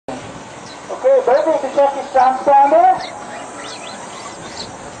Okay, Bertie to check his transponder.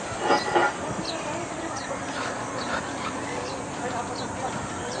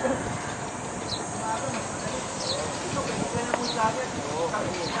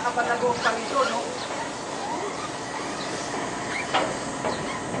 Nakapalagong pa rito, no?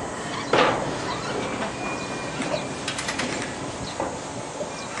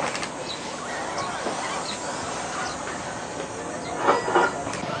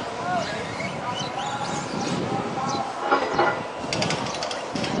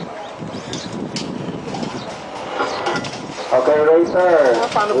 Okay, racer.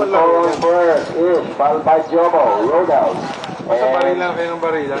 Going first is followed by Jobo, Roadhouse.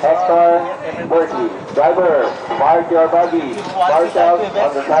 Hector, Bertie. Driver, park your buggy. Park out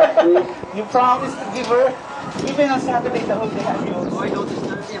on the side, please. You promised to give her, even on Saturday, the whole day.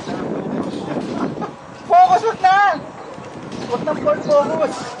 Focus, wag na! Wag na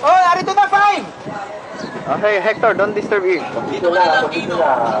focus. Oh, narito na, 5! Okay, Hector, don't disturb you. Dito na.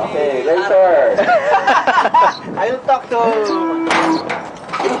 Okay, racer. I'll talk to...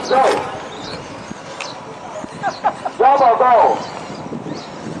 Go. Jobo, go.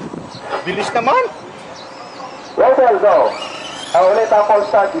 Bilis naman! Roadhouse, go. Ulit ang full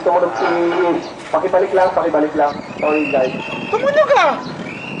start. Dito mo nung si... Pakibalik lang. Sorry, guys. Tumunog ka!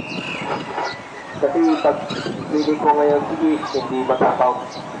 Kasi pag pili ko ngayon si Is, hindi matakaw.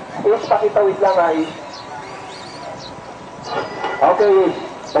 Is, pakitawid lang ha, Is. Okay, Is.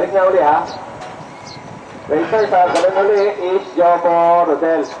 Balik na uli ha. Racer, sa ganun uli, Is, Jobo,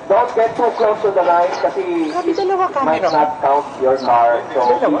 Rodel. Don't get too close to the line kasi it might not count your car.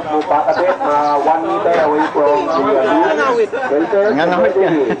 So, move back a bit, 1 meter away from the loop. Racer,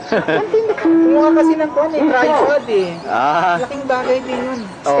 ready. Kumuha kasi ng kuwan eh, tripod eh. Ah. Laking bagay din yun.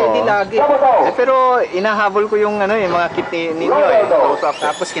 Steady lagi. Jobo, go. Pero inahabol ko yung ano mga kit ninyo eh. Close up.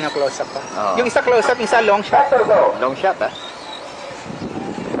 Tapos kina-close up pa. Oo. Yung isa close up, yung isa long shot. Hector, go. Long shot ah.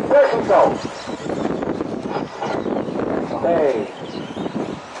 Bertie, go. Okay.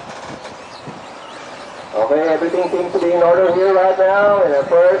 Okay, everything seems to be in order here right now. In the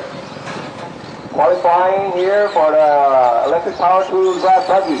first qualifying here for the electric power tool grab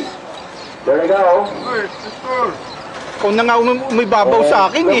buggy. There we go. Kung na nga may babaw sa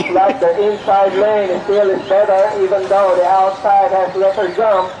akin eh. Looks like the inside lane still is better, even though the outside has lesser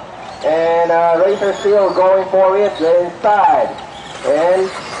jump. And Racer still going for it, the inside. And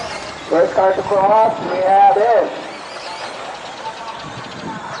first car to cross, we have it.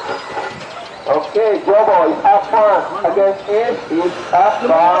 Okay, Jobo is up front against it. He's up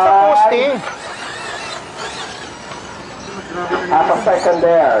by half a second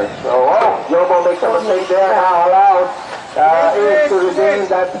there. So, Jobo makes a mistake there. Now allowed is to regain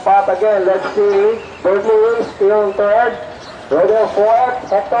that spot again. Let's see. Bertie still in third. Rodel fourth.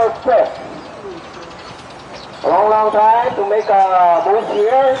 Hector fifth. A long time to make a move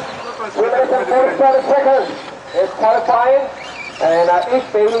here. 2 minutes and 47 seconds. It's qualifying. And is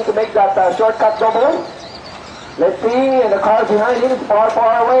failing to make that shortcut double. Let's see, and the car behind him is far,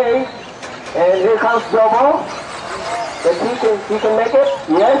 far away. And here comes Jobo. Let's see if he can make it.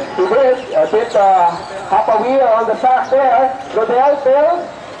 Yes, he did. A bit half a wheel on the back there. Rodel fails,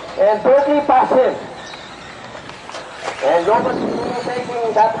 and Bertie passed him. And Jobo is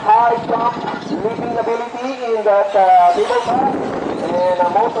taking that high jump, leaping ability in that middle car. And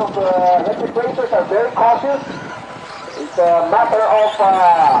most of the electric racers are very cautious. It's a matter of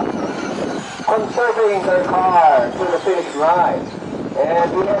conserving their car to the finish line. And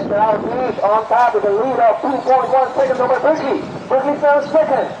we have now Reed on top with a lead of 2.1 seconds over Bertie. Bertie fell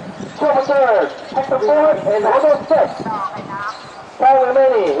second, Jobo third, Hector fourth, and Rodel fifth. Time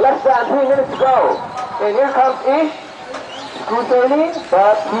remaining, less than 3 minutes to go. And here comes Ish, cruising,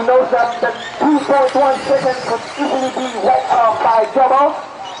 but he knows that the 2.1 seconds could easily be wiped off by Jobo.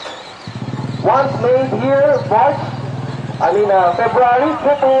 Once made here, March. February,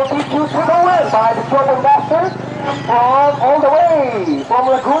 triple win by the Jobo Master from all the way from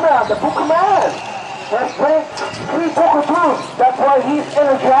Laguna, the Puka Man. Let's drink 3 Puka Juice. That's why he's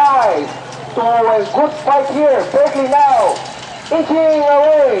energized. So a good fight here. Bertie now inching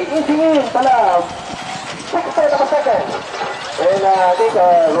away, inching in pala. 6/10 of a second. And I think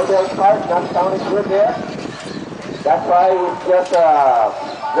Rodel's car is not sounding good there. That's why he's just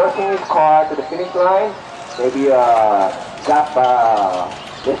nursing his car to the finish line. Maybe gap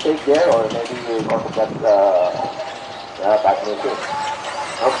mistake there, or maybe because of that back mistake.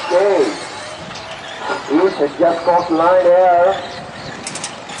 Okay. East has just crossed the line there.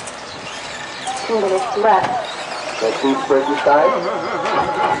 2 minutes left. Let's see Bertie's time.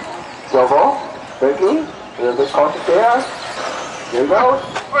 Jobo, Bertie, a little bit cautious there. Here he goes.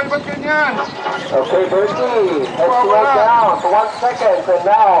 Oy, ba't ganyan? Okay, Bertie has slowed down for 1 second, and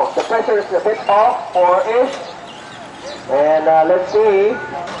now the pressure is a bit off, 4-ish. And let's see,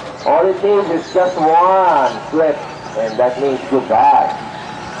 all it needs is just one slip, and that means goodbye.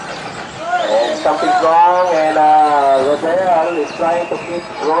 And something's wrong, and Rodel is trying to keep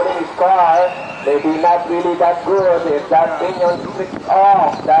rolling his car. Maybe not really that good. If that pinion slips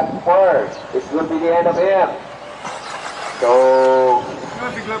off, that's worse. It will be the end of him. So,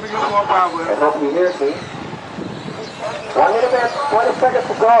 Bigla-bigla pumapabol. I hope he hears me. 1 minute, 20 seconds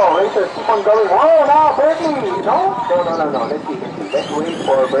to go. Racers keep on going. Whoa, now Bertie! No? No. Let's see. Let's wait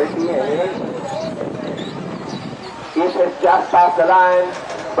for Bertie a minute. It has just passed the line.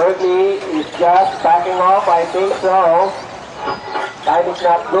 Bertie is just backing off, I think so. Time is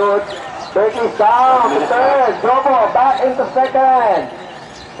not good. Bertie's down to third. Jobo back into second.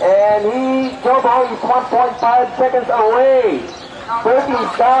 And Jobo is 1.5 seconds away. Bertie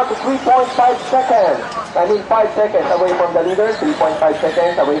is down to 3.5 seconds. I mean 5 seconds away from the leader, 3.5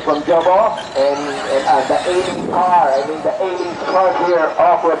 seconds away from Jobo. And the ailing car, the ailing car here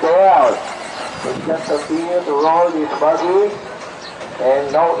off Rodel. It just continue to roll this buggy.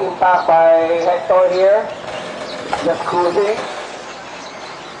 And no impact by Hector here. Just cruising.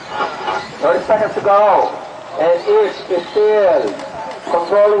 30 seconds to go. And Ish is still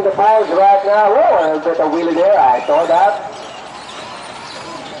controlling the board right now. Whoa, a little bit of wheelie there. I saw that.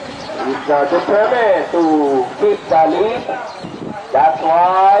 He's determined to keep the lead. That's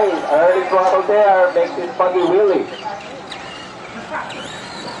why his early throttle there makes his buggy wheelie.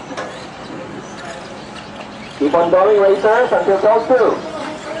 Keep on going, racers, until those two.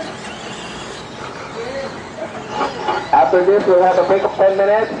 After this, we'll have a break of 10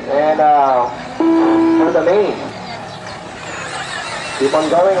 minutes and for the main. Keep on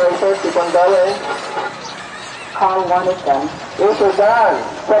going, racers, keep on going. Car 1 is done. This is done.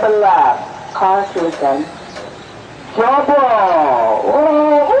 7 laps. Car 2 is done. Jobo!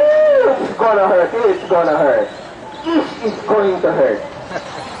 Oh, it's gonna hurt. It's gonna hurt. It's going to hurt.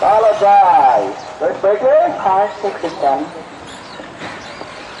 Followed by. First breaker. Car 6 is done.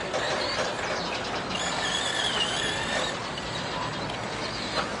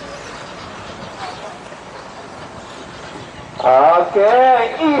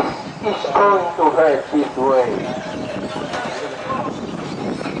 Okay, it's going to hurt this way.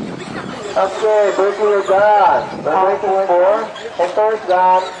 Okay, breaking is done. Breaking 4. Hector is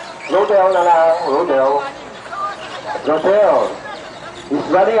done. Rodel na lang. Rodel is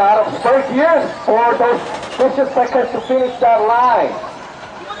running out of spurt here for those precious seconds to finish that line.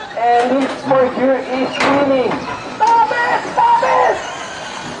 And his spurt here is winning. Stop it!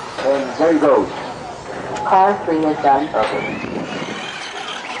 And there he goes. Car 3 is done. Okay.